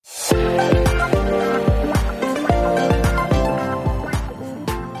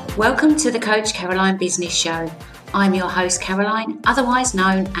Welcome to the Coach Caroline Business Show. I'm your host Caroline, otherwise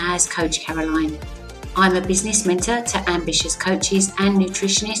known as Coach Caroline. I'm a business mentor to ambitious coaches and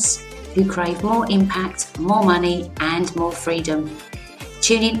nutritionists who crave more impact, more money and more freedom.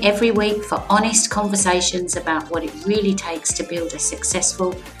 Tune in every week for honest conversations about what it really takes to build a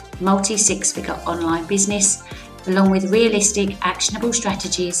successful multi-six-figure online business, along with realistic, actionable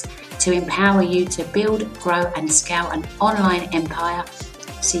strategies to empower you to build, grow and scale an online empire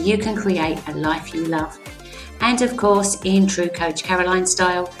so you can create a life you love. And of course, in true Coach Caroline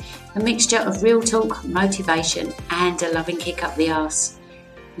style, a mixture of real talk, motivation and a loving kick up the arse.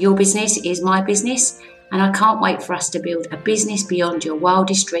 Your business is my business, and I can't wait for us to build a business beyond your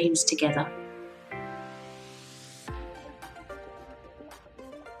wildest dreams together.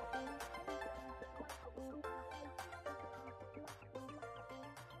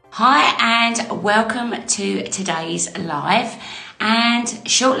 Hi and welcome to today's live, and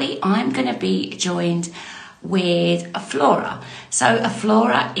shortly I'm going to be joined with Flora. So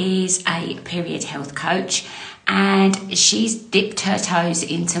Flora is a period health coach and she's dipped her toes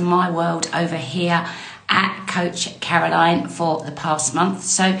into my world over here at Coach Caroline for the past month.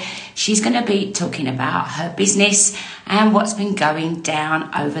 So she's going to be talking about her business and what's been going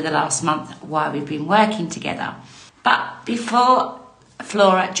down over the last month while we've been working together. But before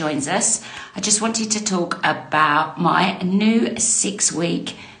Flora joins us, I just wanted to talk about my new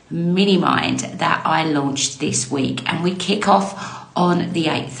 6-week mini mind that I launched this week, and we kick off on the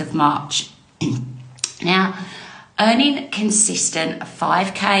 8th of March. Now, earning consistent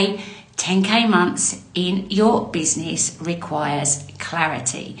 5k, 10k months in your business requires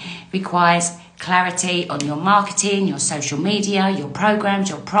clarity. Requires clarity on your marketing, your social media, your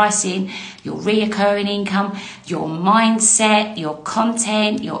programs, your pricing, your reoccurring income, your mindset, your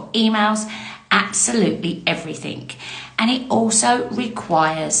content, your emails, absolutely everything. And it also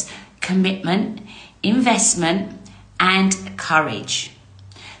requires commitment, investment, and courage.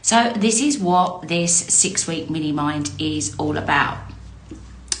 So this is what this 6-week mini mind is all about.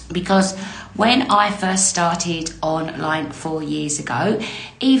 Because when I first started online 4 years ago,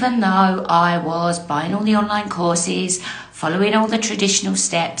 even though I was buying all the online courses, following all the traditional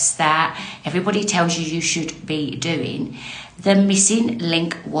steps that everybody tells you should be doing, the missing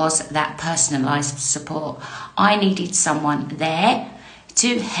link was that personalised support. I needed someone there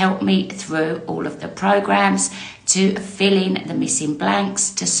to help me through all of the programs, to fill in the missing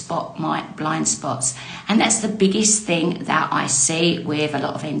blanks, to spot my blind spots. And that's the biggest thing that I see with a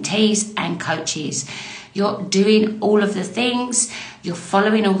lot of NTs and coaches. You're doing all of the things, you're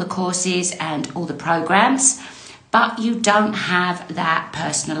following all the courses and all the programs, but you don't have that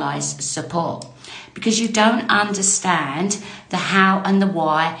personalised support because you don't understand the how and the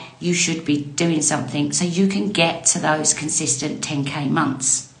why you should be doing something so you can get to those consistent 10k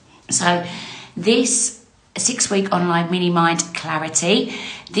months. So this 6-week online mini mind clarity,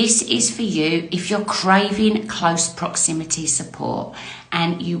 this is for you if you're craving close proximity support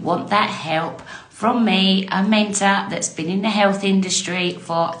and you want that help from me, a mentor that's been in the health industry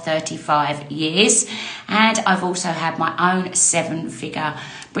for 35 years. And I've also had my own 7-figure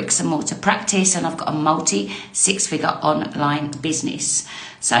bricks and mortar practice, and I've got a multi-6-figure online business.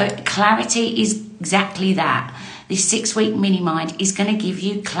 So clarity is exactly that. This 6-week mini mind is going to give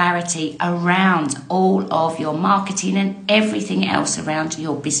you clarity around all of your marketing and everything else around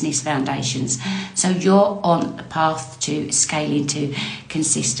your business foundations. So you're on the path to scaling to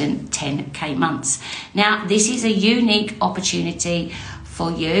consistent 10k months. Now, this is a unique opportunity for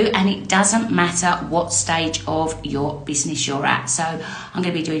you, and it doesn't matter what stage of your business you're at. So I'm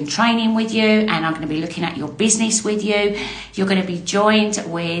going to be doing training with you, and I'm going to be looking at your business with you. You're going to be joined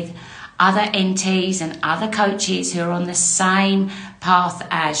with other NTs and other coaches who are on the same path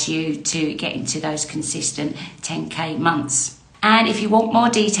as you to get into those consistent 10k months. And if you want more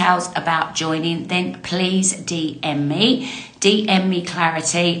details about joining, then please DM me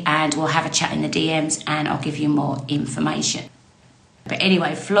clarity, and we'll have a chat in the DMs and I'll give you more information. But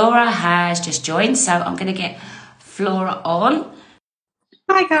anyway, Flora has just joined, so I'm going to get Flora on.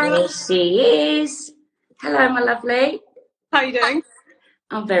 Hi, Caroline. There she is. Hello, my lovely. How are you doing?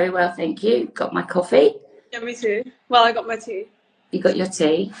 I'm very well, thank you. Got my coffee. Yeah, me too. Well, I got my tea. You got your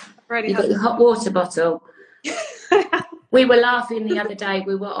tea. Already You got your hot water bottle. We were laughing the other day.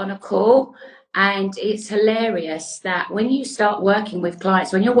 We were on a call, and it's hilarious that when you start working with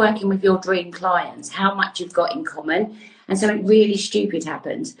clients, when you're working with your dream clients, how much you've got in common. And something really stupid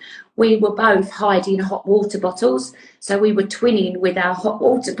happened. We were both hiding hot water bottles. So we were twinning with our hot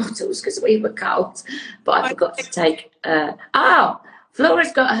water bottles because we were cold. But I forgot to take...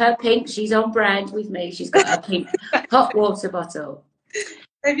 Flora's got her pink. She's on brand with me. She's got her pink hot water bottle.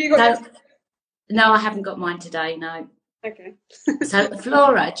 Have you got So, no, I haven't got mine today, no. Okay. So,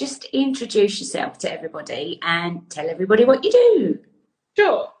 Flora, just introduce yourself to everybody and tell everybody what you do.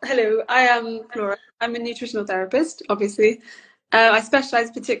 Sure. Hello, I am Flora. I'm a nutritional therapist, obviously. I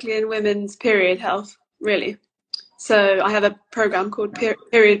specialise particularly in women's period health, really. So I have a program called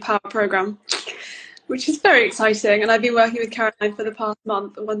Period Power Program, which is very exciting. And I've been working with Caroline for the past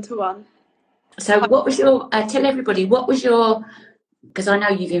month, one-to-one. So, what was your, tell everybody, what was your, because I know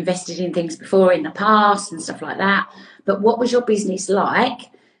you've invested in things before in the past and stuff like that, but what was your business like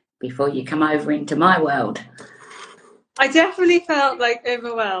before you come over into my world? I definitely felt like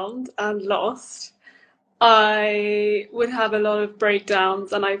overwhelmed and lost. I would have a lot of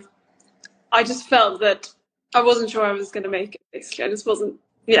breakdowns, and I just felt that I wasn't sure I was going to make it. Basically, I just wasn't.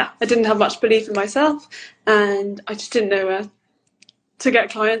 Yeah, I didn't have much belief in myself, and I just didn't know where to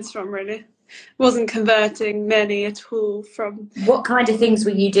get clients from. Really, wasn't converting many at all from. What kind of things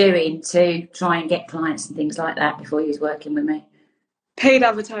were you doing to try and get clients and things like that before you was working with me? Paid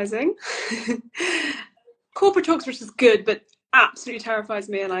advertising, corporate talks, which is good, but absolutely terrifies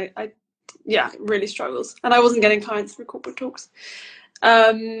me, and yeah, it really struggles. And I wasn't getting clients through corporate talks.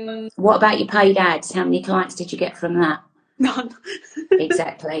 What about your paid ads? How many clients did you get from that? None.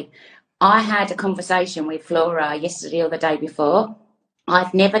 Exactly. I had a conversation with Flora yesterday or the day before.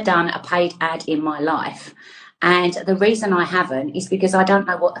 I've never done a paid ad in my life. And the reason I haven't is because I don't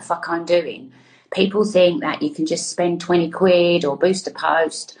know what the fuck I'm doing. People think that you can just spend 20 quid or boost a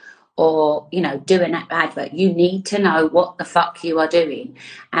post or, do an advert. You need to know what the fuck you are doing,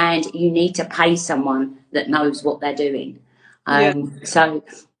 and you need to pay someone that knows what they're doing. Yeah. So,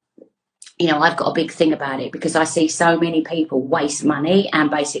 I've got a big thing about it because I see so many people waste money,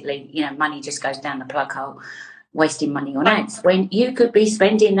 and basically, money just goes down the plug hole, wasting money on ads when you could be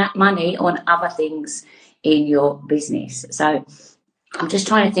spending that money on other things in your business. So I'm just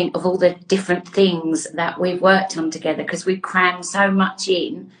trying to think of all the different things that we've worked on together, because we've crammed so much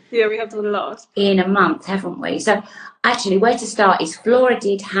in. Yeah, we have done a lot. In a month, haven't we? So actually, where to start is Flora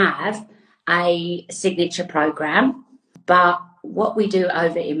did have a signature program, but what we do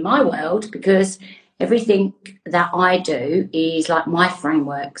over in my world, because everything that I do is like my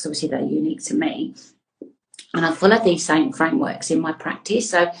frameworks, obviously they're unique to me, and I follow these same frameworks in my practice.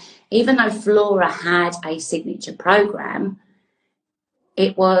 So even though Flora had a signature program,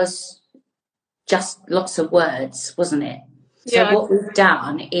 it was just lots of words, wasn't it? So Yeah. what we've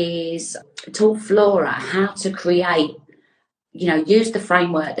done is taught Flora how to create, use the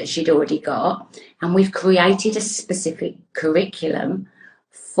framework that she'd already got, and we've created a specific curriculum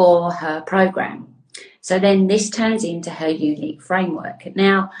for her program. So then this turns into her unique framework.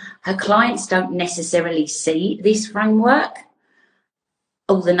 Now, her clients don't necessarily see this framework,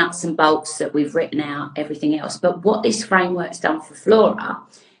 all the nuts and bolts that we've written out, everything else. But what this framework's done for Flora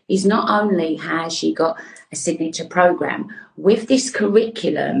is not only has she got a signature program, with this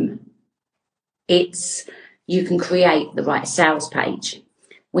curriculum, you can create the right sales page.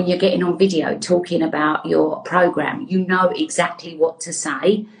 When you're getting on video talking about your program, you know exactly what to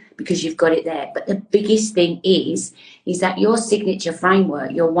say because you've got it there. But the biggest thing is that your signature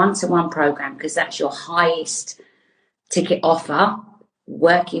framework, your one-to-one program, because that's your highest ticket offer,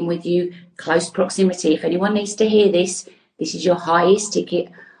 working with you, close proximity. If anyone needs to hear this, this is your highest ticket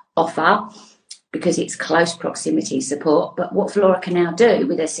offer because it's close proximity support. But what Flora can now do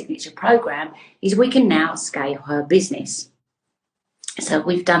with her signature program is we can now scale her business. So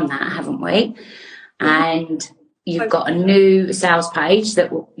we've done that, haven't we? And you've got a new sales page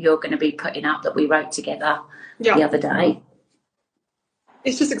that you're going to be putting up that we wrote together the other day.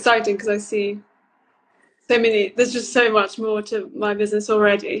 It's just exciting because I see there's just so much more to my business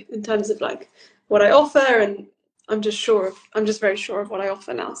already in terms of like what I offer, and I'm just very sure of what I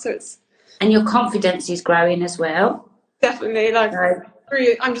offer now. So and your confidence is growing as well. Definitely,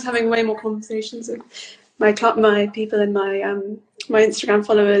 I'm just having way more conversations with my people and my Instagram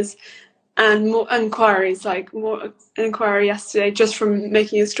followers, and more inquiries, like more an inquiry yesterday just from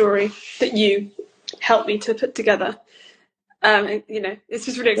making a story that you helped me to put together. It's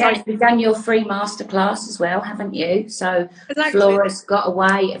just really exciting. Yeah, you've done your free masterclass as well, haven't you? So exactly. Flora's got a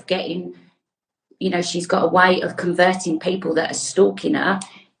way of getting, she's got a way of converting people that are stalking her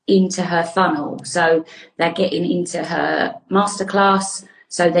into her funnel. So they're getting into her masterclass,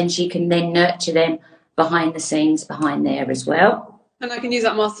 so then she can then nurture them behind the scenes behind there as well. And I can use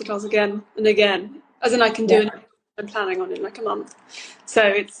that masterclass again and again, as in I can do it. I'm planning on in like a month. So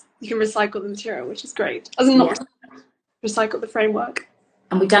you can recycle the material, which is great. As in not recycle the framework.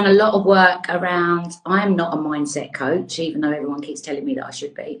 And we've done a lot of work around, I am not a mindset coach, even though everyone keeps telling me that I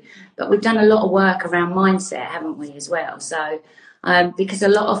should be, but we've done a lot of work around mindset, haven't we, as well? So because a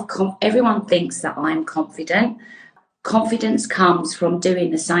lot of everyone thinks that I'm confident. Confidence comes from doing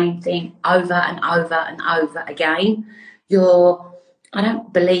the same thing over and over and over again. I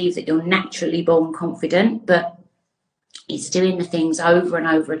don't believe that you're naturally born confident, but it's doing the things over and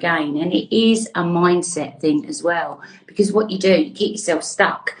over again. And it is a mindset thing as well, because what you do, you keep yourself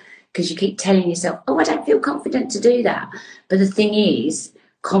stuck because you keep telling yourself, oh, I don't feel confident to do that. But the thing is,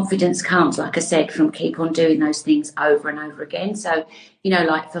 confidence comes, like I said, from keep on doing those things over and over again. So,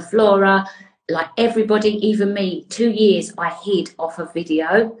 like for Flora, like everybody, even me, 2 years I hid off a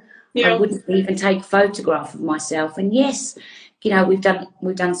video. I wouldn't even take a photograph of myself. And yes, we've done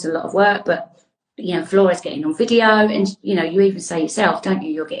a lot of work, but Flora's getting on video, and you even say yourself, don't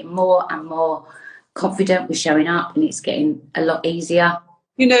you? You're getting more and more confident with showing up, and it's getting a lot easier.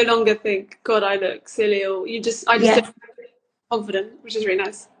 You no longer think, God, I look silly, or I just don't feel confident, which is really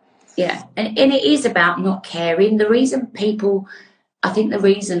nice. Yeah, and it is about not caring. I think the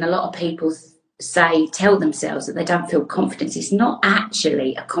reason a lot of people tell themselves that they don't feel confidence, it's not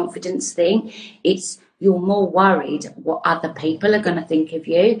actually a confidence thing. It's you're more worried what other people are going to think of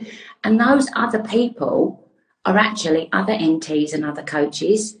you. And those other people are actually other NTs and other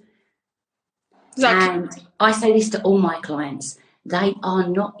coaches. Exactly. And I say this to all my clients. They are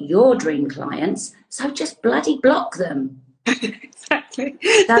not your dream clients, so just bloody block them. Exactly.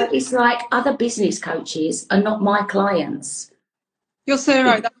 So it's like other business coaches are not my clients. You're so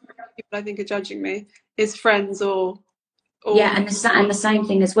right. That's what people I think are judging me is friends or yeah, and the same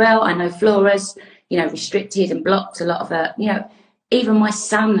thing as well. I know Flora's, restricted and blocked a lot of her. Even my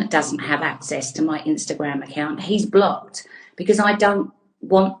son doesn't have access to my Instagram account. He's blocked because I don't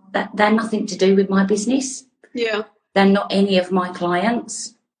want that. They're nothing to do with my business. Yeah, they're not any of my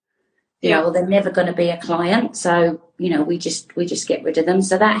clients. Or they're never going to be a client. So we just get rid of them.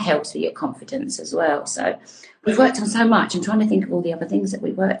 So that helps with your confidence as well. So we've worked on so much. I'm trying to think of all the other things that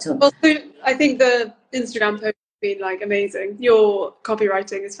we worked on. Well, so I think the Instagram post has been amazing. Your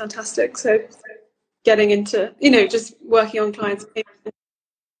copywriting is fantastic. So getting into, just working on clients.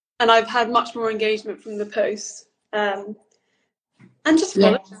 And I've had much more engagement from the posts. And just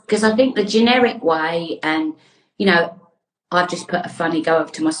because I think the generic way, and, I've just put a funny go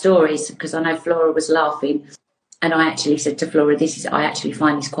over to my stories because I know Flora was laughing. And I actually said to Flora, I actually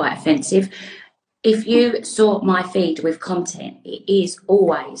find this quite offensive. If you sort my feed with content, it is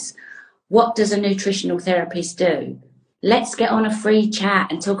always, what does a nutritional therapist do? Let's get on a free chat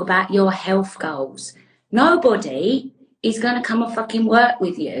and talk about your health goals. Nobody is going to come and fucking work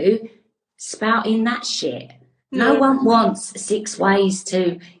with you spouting that shit. No one wants 6 ways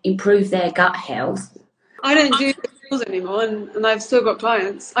to improve their gut health. I don't do those anymore, and I've still got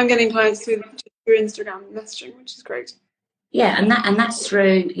clients. I'm getting clients through Instagram messaging, which is great. Yeah, and that's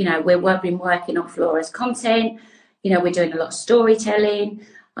through, we've been working on Flora's content. We're doing a lot of storytelling.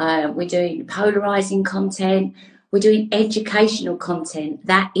 We're doing polarizing content. We're doing educational content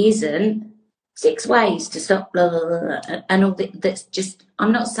that isn't 6 ways to stop blah, blah, blah, and all that. That's just,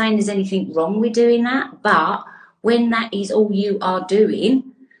 I'm not saying there's anything wrong with doing that, but when that is all you are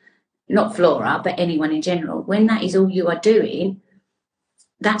doing, not Flora, but anyone in general, when that is all you are doing,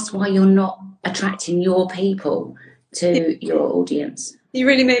 that's why you're not attracting your people to your audience. You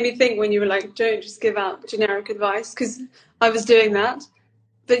really made me think when you were like, don't just give out generic advice, because I was doing that.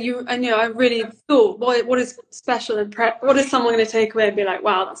 But I really thought, what is special and what is someone going to take away and be like,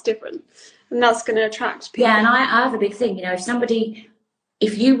 wow, that's different, and that's going to attract people. Yeah, and I have a big thing.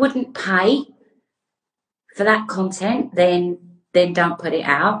 If you wouldn't pay for that content, then don't put it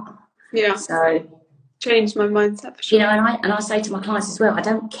out. Yeah. So changed my mindset for sure. And I say to my clients as well, I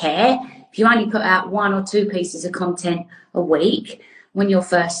don't care if you only put out 1 or 2 pieces of content a week when you're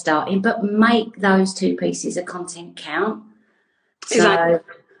first starting, but make those 2 pieces of content count. Exactly. So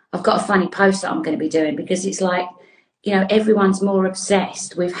I've got a funny post that I'm going to be doing because it's like, everyone's more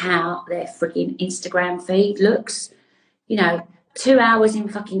obsessed with how their freaking Instagram feed looks. 2 hours in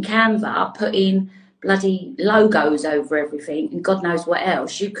fucking Canva putting bloody logos over everything and God knows what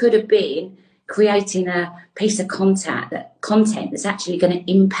else. You could have been creating a piece of content that's actually going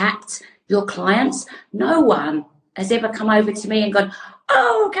to impact your clients. No one has ever come over to me and gone,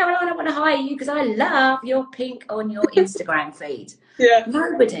 oh, Caroline, I want to hire you because I love your pink on your Instagram feed. Yeah.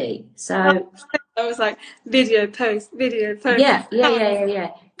 Nobody. So I was like, video post. Yeah.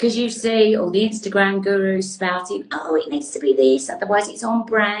 Because you see all the Instagram gurus spouting, oh, it needs to be this, otherwise it's on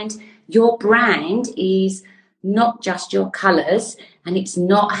brand. Your brand is not just your colours, and it's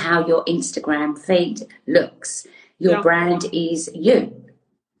not how your Instagram feed looks. Your brand is you.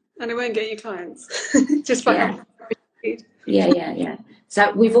 And it won't get you clients. Just by Yeah.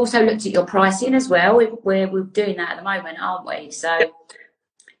 So we've also looked at your pricing as well. We're doing that at the moment, aren't we? So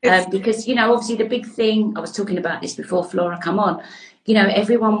because, obviously the big thing, I was talking about this before Flora come on,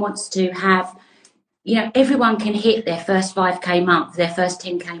 everyone wants to have, everyone can hit their first 5K month, their first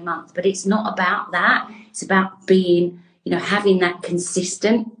 10K month, but it's not about that. It's about being, having that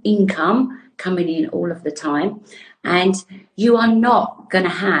consistent income coming in all of the time. And you are not going to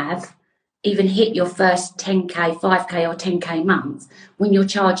have even hit your first 10K, 5K or 10K month when you're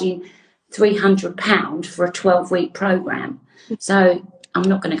charging £300 for a 12-week program. So I'm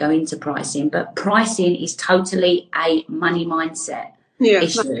not going to go into pricing, but pricing is totally a money mindset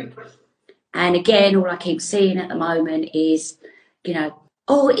issue. And again, all I keep seeing at the moment is,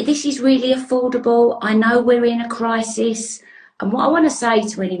 oh, this is really affordable. I know we're in a crisis. And what I want to say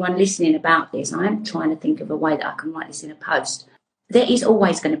to anyone listening about this, I am trying to think of a way that I can write this in a post. There is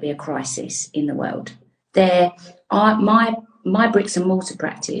always going to be a crisis in the world. There are my bricks and mortar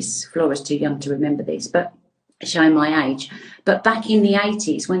practice, Flora's too young to remember this, but showing my age. But back in the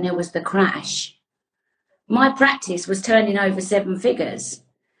 80s, when there was the crash, my practice was turning over 7 figures.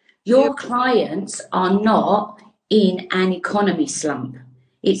 Your clients are not in an economy slump.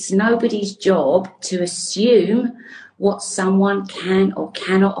 It's nobody's job to assume what someone can or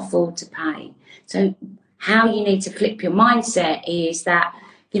cannot afford to pay. So how you need to flip your mindset is that,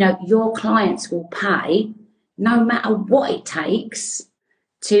 your clients will pay no matter what it takes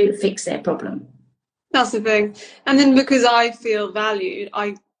to fix their problem. That's the thing. And then because I feel valued,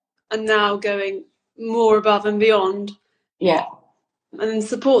 I am now going more above and beyond. Yeah. And then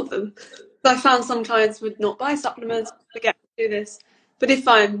support them. I found some clients would not buy supplements, forget to do this. But if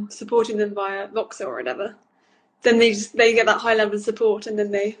I'm supporting them via Voxer or whatever, then they get that high level of support, and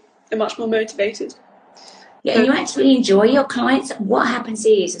then they are much more motivated. Yeah, and you actually enjoy your clients. What happens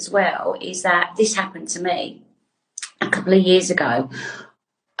is, as well, is that this happened to me a couple of years ago.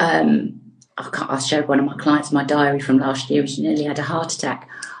 I showed one of my clients my diary from last year. She nearly had a heart attack.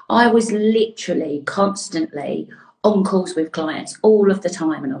 I was literally constantly on calls with clients all of the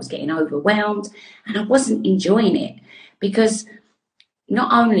time, and I was getting overwhelmed, and I wasn't enjoying it because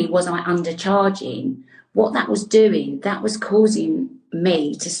not only was I undercharging, what that was doing, that was causing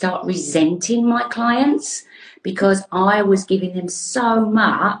me to start resenting my clients because I was giving them so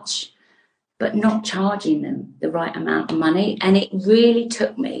much but not charging them the right amount of money. And it really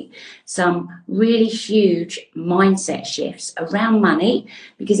took me some really huge mindset shifts around money,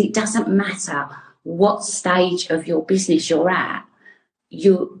 because it doesn't matter what stage of your business you're at.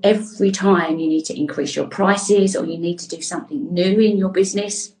 Every time you need to increase your prices or you need to do something new in your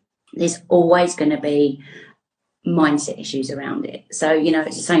business, there's always going to be mindset issues around it. So,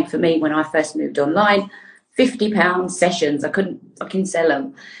 it's the same for me when I first moved online. £50 sessions, I couldn't fucking sell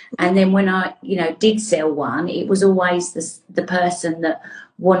them. And then when I, did sell one, it was always the person that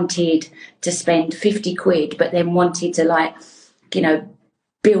wanted to spend 50 quid, but then wanted to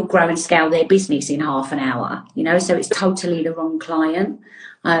build, grow and scale their business in half an hour, so it's totally the wrong client.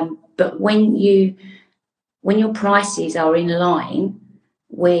 But when your prices are in line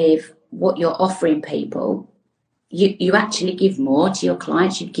with what you're offering people, you actually give more to your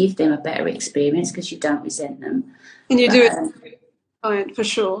clients. You give them a better experience because you don't resent them. And you do it to the client for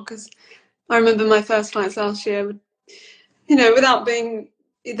sure, because I remember my first clients last year, without they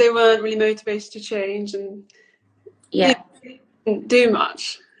weren't really motivated to change and didn't do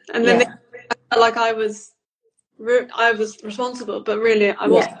much. And then they felt like I was responsible, but really I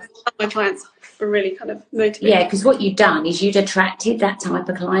wasn't. My clients were really kind of motivated. Yeah, because what you'd done is you'd attracted that type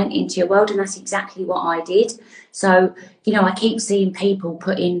of client into your world, and that's exactly what I did. So, I keep seeing people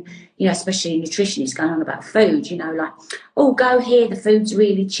put in, especially nutritionists going on about food, like, oh, go here, the food's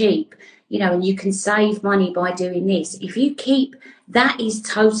really cheap, and you can save money by doing this. If you keep, that is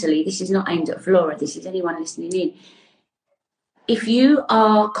totally, this is not aimed at Flora, this is anyone listening in. If you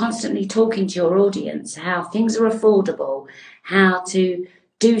are constantly talking to your audience how things are affordable, how to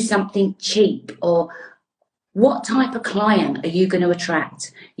do something cheap, or what type of client are you going to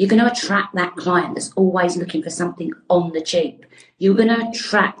attract? You're going to attract that client that's always looking for something on the cheap. You're going to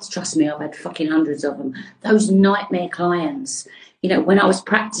attract, trust me, I've had fucking hundreds of them, those nightmare clients. When I was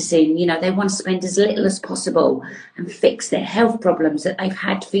practicing, they want to spend as little as possible and fix their health problems that they've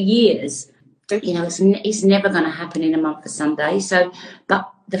had for years. It's never going to happen in a month of Sunday. So,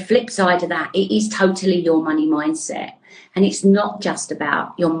 but the flip side of that, it is totally your money mindset. And it's not just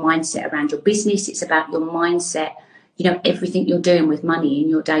about your mindset around your business. It's about your mindset, everything you're doing with money in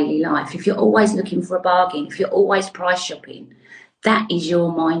your daily life. If you're always looking for a bargain, if you're always price shopping, that is your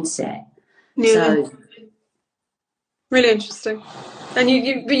mindset. Yeah. So Really interesting. And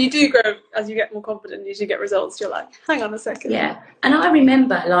but you do grow as you get more confident. You do get results. You're like, hang on a second. Yeah. And I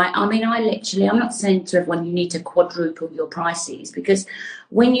remember, like, I mean, I'm not saying to everyone you need to quadruple your prices, because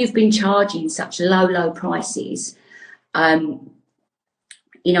when you've been charging such low prices,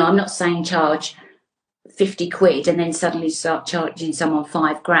 you know, I'm not saying charge 50 quid and then suddenly start charging someone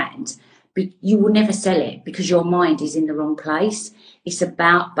 5 grand. But you will never sell it because your mind is in the wrong place. It's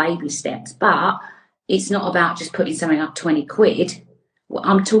about baby steps, but it's not about just putting something up 20 quid. Well,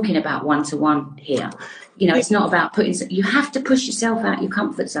 I'm talking about one-to-one here. You know, it's not about you have to push yourself out your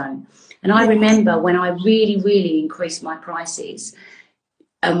comfort zone. And I remember when I really increased my prices,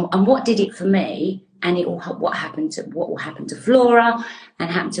 and what did it for me, and what will happen to Flora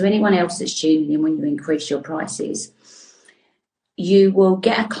and happen to anyone else that's tuning in when you increase your prices. You will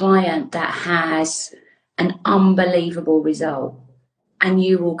get a client that has an unbelievable result, and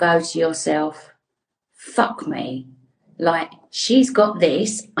you will go to yourself, fuck me, like, she's got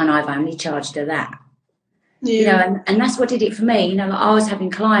this and I've only charged her that. You know, and that's what did it for me. You know, like, I was having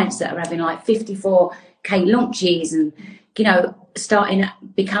clients that are having like 54k launches and, you know,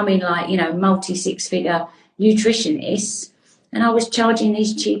 becoming like, you know, multi-6-figure nutritionists, and I was charging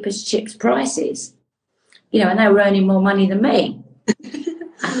these cheap as chips prices, you know, and they were earning more money than me.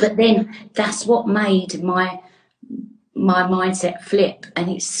 But then that's what made my mindset flip, and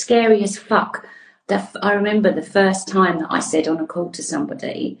it's scary as fuck. I remember the first time that I said on a call to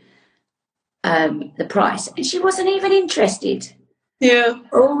somebody the price, and she wasn't even interested. Yeah.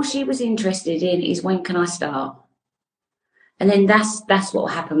 All she was interested in is, when can I start? And then that's what will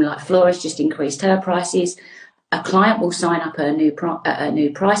happen. Like, Flora's just increased her prices. A client will sign up her new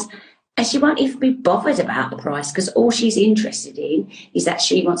price, and she won't even be bothered about the price, because all she's interested in is that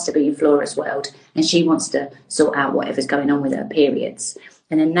she wants to be in Flora's world, and she wants to sort out whatever's going on with her periods.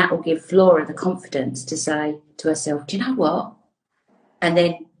 And then that will give Flora the confidence to say to herself, do you know what? And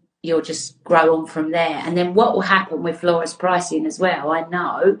then you'll just grow on from there. And then what will happen with Flora's pricing as well, I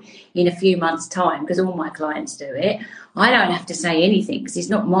know in a few months' time, because all my clients do it, I don't have to say anything, because it's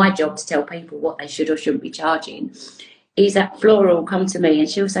not my job to tell people what they should or shouldn't be charging, is that Flora will come to me and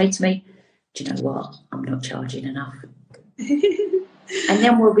she'll say to me, do you know what? I'm not charging enough. And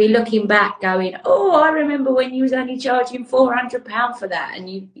then we'll be looking back going, oh, I remember when you was only charging £400 for that. And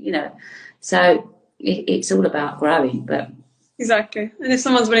you know, so it's all about growing. But exactly. And if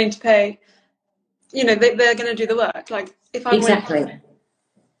someone's willing to pay, you know, they're going to do the work. Like, if I'm exactly willing,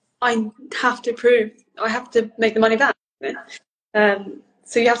 I have to prove, I have to make the money back.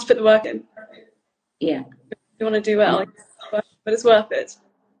 So you have to put the work in. Yeah. If you want to do well, but it's worth it.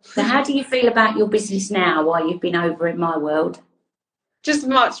 So how do you feel about your business now while you've been over in my world? Just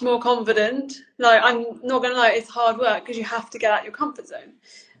much more confident. Like, I'm not going to lie, it's hard work because you have to get out your comfort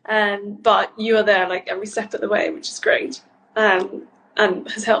zone. But you are there like every step of the way, which is great. And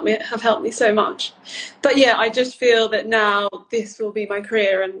have helped me so much. But yeah, I just feel that now this will be my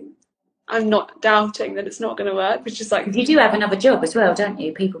career, and I'm not doubting that it's not going to work. It's just like, you do have another job as well, don't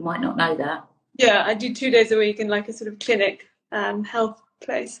you? People might not know that. Yeah, I do 2 days a week in like a sort of clinic health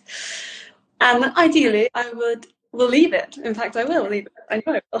place, and ideally I will leave it. In fact, I will leave it. I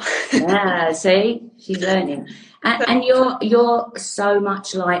know I will. Yeah, see, she's learning, and you're so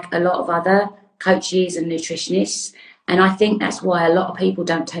much like a lot of other coaches and nutritionists, and I think that's why a lot of people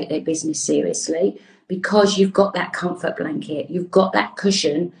don't take their business seriously, because you've got that comfort blanket, you've got that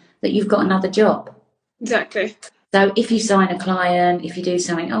cushion that you've got another job. Exactly. So if you sign a client, if you do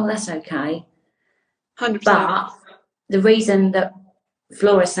something, oh, that's okay. 100%. But the reason that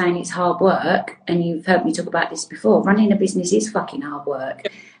Flora's saying it's hard work, and you've heard me talk about this before, running a business is fucking hard work.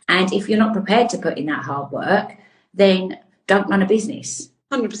 And if you're not prepared to put in that hard work, then don't run a business.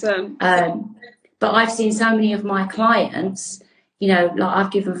 100%. But I've seen so many of my clients, you know, like,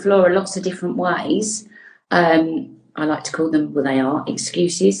 I've given Flora lots of different ways. I like to call them, well, they are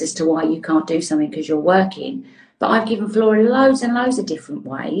excuses as to why you can't do something because you're working. But I've given Flora loads and loads of different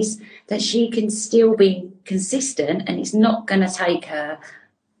ways that she can still be consistent, and it's not going to take her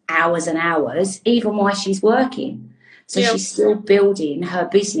hours and hours, even while she's working. So she's still building her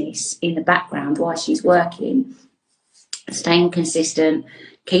business in the background while she's working, staying consistent,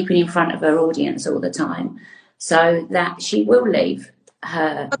 keeping in front of her audience all the time, so that she will leave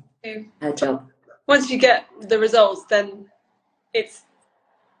her job. Once you get the results, then it's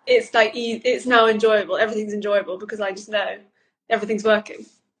like it's now enjoyable. Everything's enjoyable because I just know everything's working.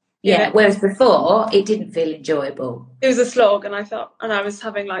 Yeah. Whereas before, it didn't feel enjoyable. It was a slog, and I was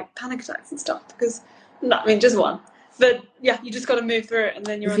having like panic attacks and stuff because, I mean, just one. But yeah, you just got to move through it, and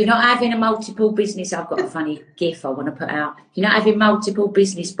then If you're not having a multiple business, I've got a funny gif I want to put out. If you're not having multiple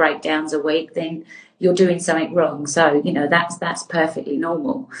business breakdowns a week, then you're doing something wrong. So, you know, that's perfectly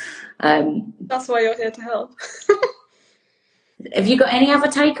normal. That's why you're here to help. Have you got any other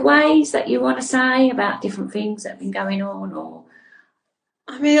takeaways that you want to say about different things that have been going on? Or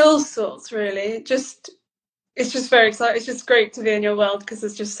I mean, all sorts, really. It's just very exciting. It's just great to be in your world because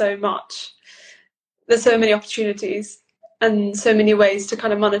there's just so much. There's so many opportunities and so many ways to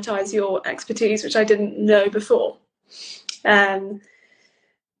kind of monetize your expertise, which I didn't know before.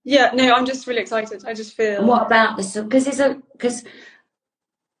 Yeah, no, I'm just really excited. I just feel. And what about this? Because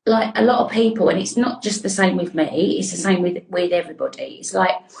like a lot of people, and it's not just the same with me, it's the same with everybody. It's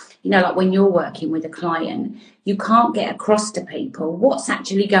like, you know, like when you're working with a client, you can't get across to people what's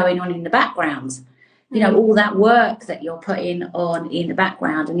actually going on in the background. You know, all that work that you're putting on in the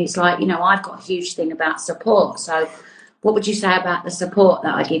background. And it's like, you know, I've got a huge thing about support. So what would you say about the support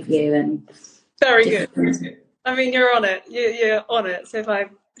that I give you? And very good. Things? I mean, you're on it. You're on it. So if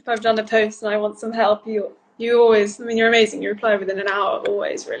I've done a post and I want some help, you always, I mean, you're amazing. You reply within an hour,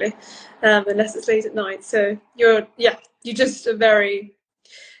 always, really, unless it's late at night. So you just are very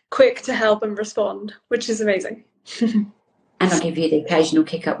quick to help and respond, which is amazing. And I'll give you the occasional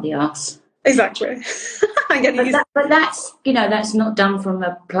kick up the arse. Exactly. But that's, you know, that's not done from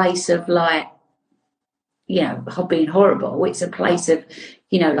a place of like, you know, being horrible. It's a place of,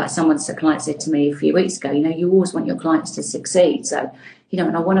 you know, like a client said to me a few weeks ago, you know, you always want your clients to succeed. So, you know,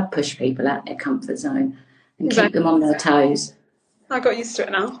 and I want to push people out their comfort zone and keep them on their toes. I got used to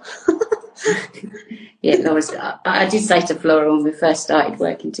it now. Yeah, I did say to Flora when we first started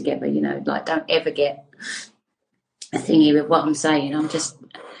working together, you know, like, don't ever get a thingy with what I'm saying.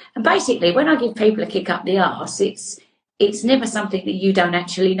 And basically, when I give people a kick up the arse, it's never something that you don't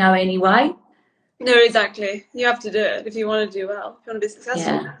actually know anyway. No, exactly. You have to do it if you want to do well. If you want to be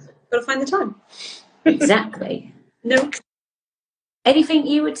successful, you've got to find the time. Exactly. No. Anything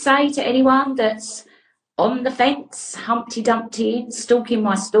you would say to anyone that's on the fence, Humpty Dumpty, stalking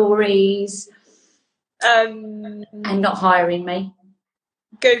my stories, and not hiring me?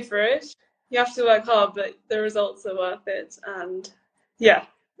 Go for it. You have to work hard, but the results are worth it. And yeah,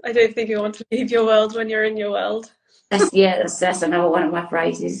 I don't think you want to leave your world when you're in your world. That's another one of my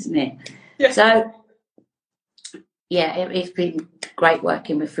phrases, isn't it? Yeah. So, yeah, it's been great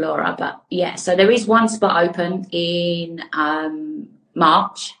working with Flora. But yeah, so there is one spot open in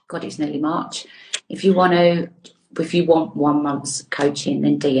March. God, it's nearly March. If you want 1 month's coaching,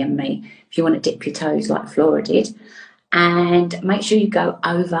 then DM me. If you want to dip your toes like Flora did. And make sure you go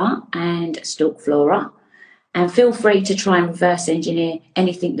over and stalk Flora. And feel free to try and reverse engineer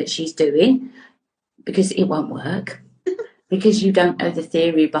anything that she's doing, because it won't work, because you don't know the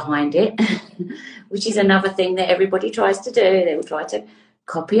theory behind it, which is another thing that everybody tries to do. They will try to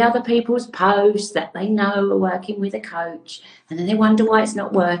copy other people's posts that they know are working with a coach, and then they wonder why it's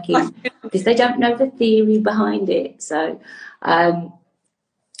not working, because they don't know the theory behind it. So,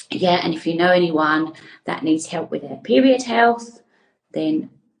 yeah, and if you know anyone that needs help with their period health, then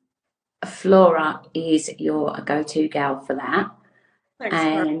Flora is your go-to gal for that. Thanks,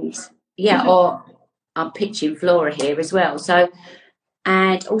 and yeah, or I'm pitching Flora here as well. So,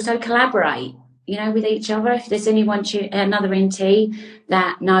 and also collaborate, you know, with each other. If there's anyone, another NT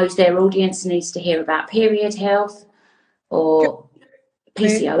that knows their audience needs to hear about period health or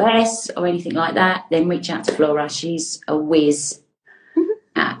PCOS or anything like that, then reach out to Flora. She's a whiz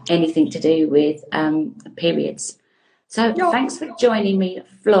at anything to do with periods. So thanks for joining me,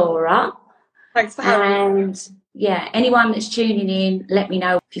 Flora. Thanks for having me. And yeah, anyone that's tuning in, let me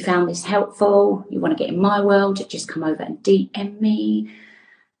know if you found this helpful. You want to get in my world, just come over and DM me,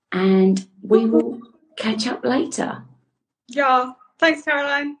 and we will catch up later. Yeah, thanks,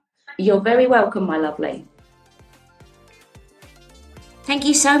 Caroline. You're very welcome, my lovely. Thank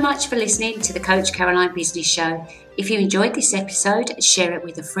you so much for listening to the Coach Caroline Business Show. If you enjoyed this episode, share it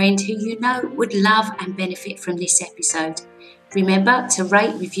with a friend who you know would love and benefit from this episode. Remember to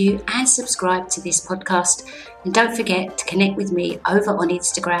rate, review and subscribe to this podcast. And don't forget to connect with me over on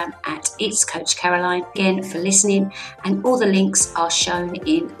Instagram at It's Coach Caroline. Again, for listening, and all the links are shown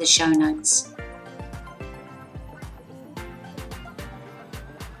in the show notes.